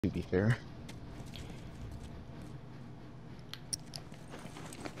to be fair.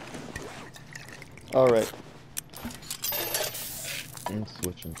 Alright. I'm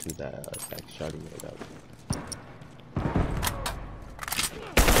switching to that attack shotty right up.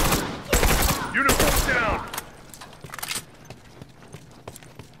 Uniform down!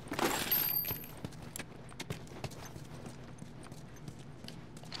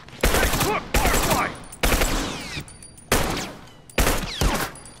 Hey, look! Firefly!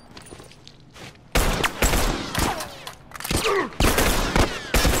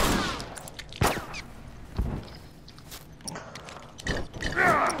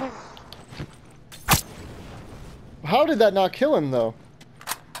 How did that not kill him, though?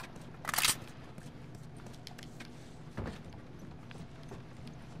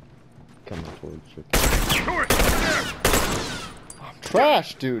 Coming towards you. Tourist, over there!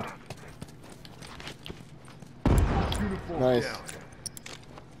 Trash, dude. Uniform Nice. down.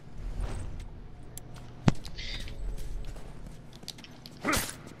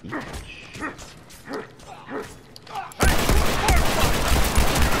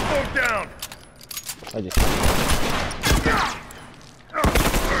 Uniform down! I just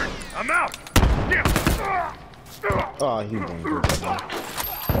I'm out! Yeah. oh, he won't do that.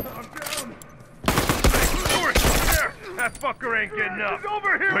 I'm down! Hey, tourist, over there! That fucker ain't getting up! He's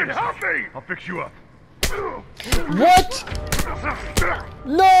over here and help me! I'll fix you up. What?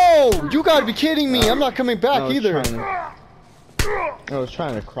 No! You gotta be kidding me. I'm not coming back either. I was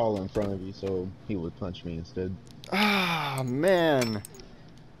trying to crawl in front of you so he would punch me instead. Ah, man.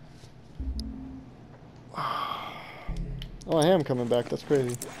 Oh, I am coming back. That's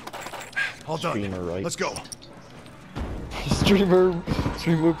crazy. All done. Streamer right. Let's go. Streamer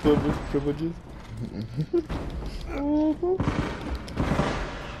privileges.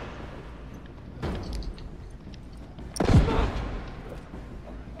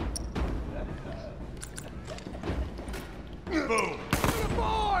 Boom.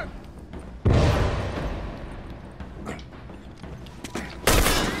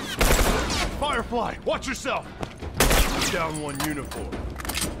 Firefly, watch yourself. Down one uniform.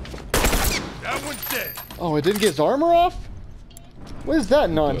 That one's dead. Oh, it didn't get his armor off? What is that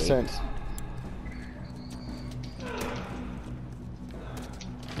nonsense?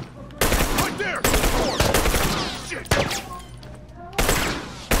 Right there. Shit.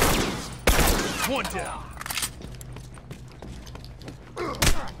 One down.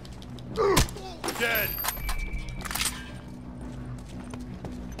 Dead.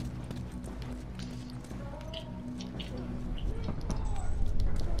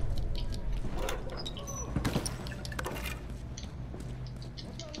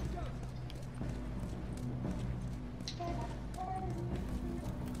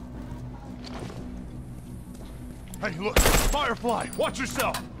 Hey, look! Firefly! Watch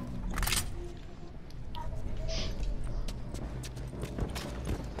yourself!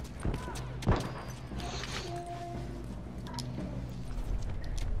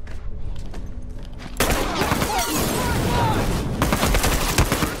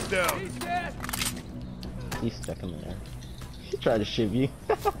 Down. He's stuck in there. He tried to shiv you.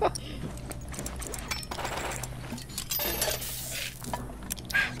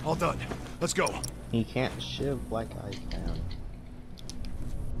 All done. Let's go. He can't shiv like I can.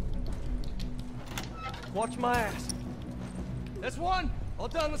 Watch my ass. That's one. All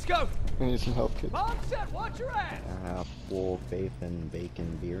done. Let's go. I need some help, kid. Bomb set. Watch your ass. I have full faith in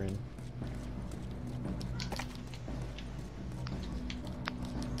Bacon Beerin.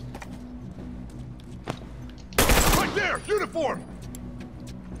 Right there! Uniform!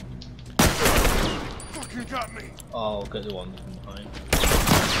 Fucking got me! Oh, get the one from behind.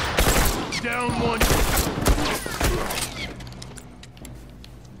 Down one.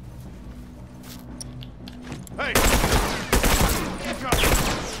 Hey! You got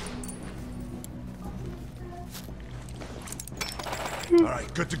me.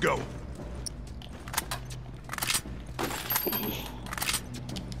 Alright, good to go.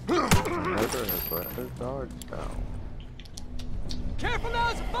 Murder has let his guards down. Careful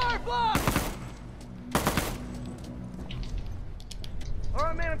now, it's a firefly. All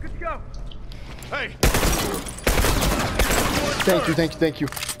right, man, I'm good to go. Hey! Thank you.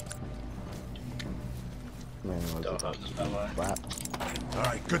 Man, was Don't about have to the spell. slap.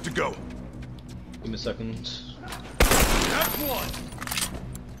 Alright, good to go. Give me a second. That's one!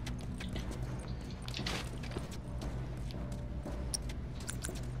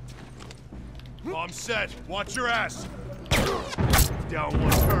 Bomb set. Watch your ass. Down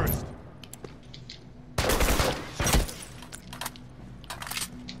one tourist.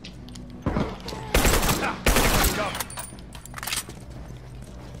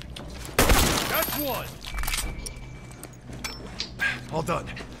 one. All done.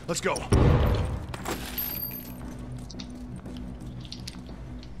 Let's go.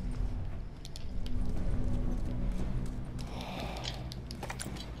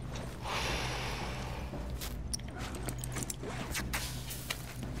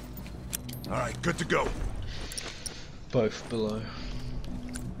 All right, good to go. Both below.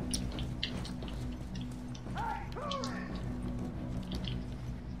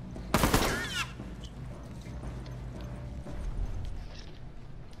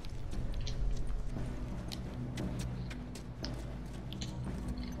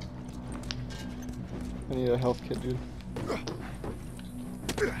 I need a health kit, dude.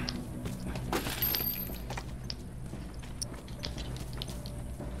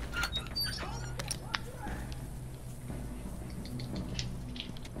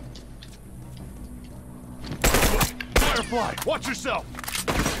 Firefly, watch yourself.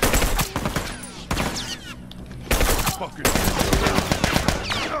 Fucker.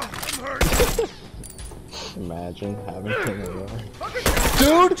 I'm hurt. Imagine having to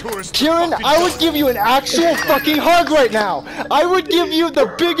Dude, Tourist Kieran, fucking I would dog. give you an actual fucking hug right now. I would give you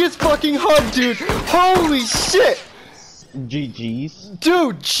the biggest fucking hug, dude. Holy shit. GG's.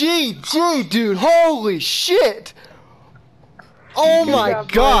 Dude, GG, dude. Holy shit. Oh my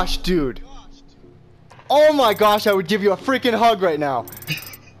gosh, dude. Oh my gosh, I would give you a freaking hug right now.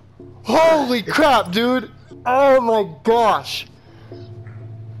 Holy crap, dude. Oh my gosh.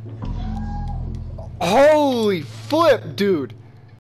 Holy flip, dude.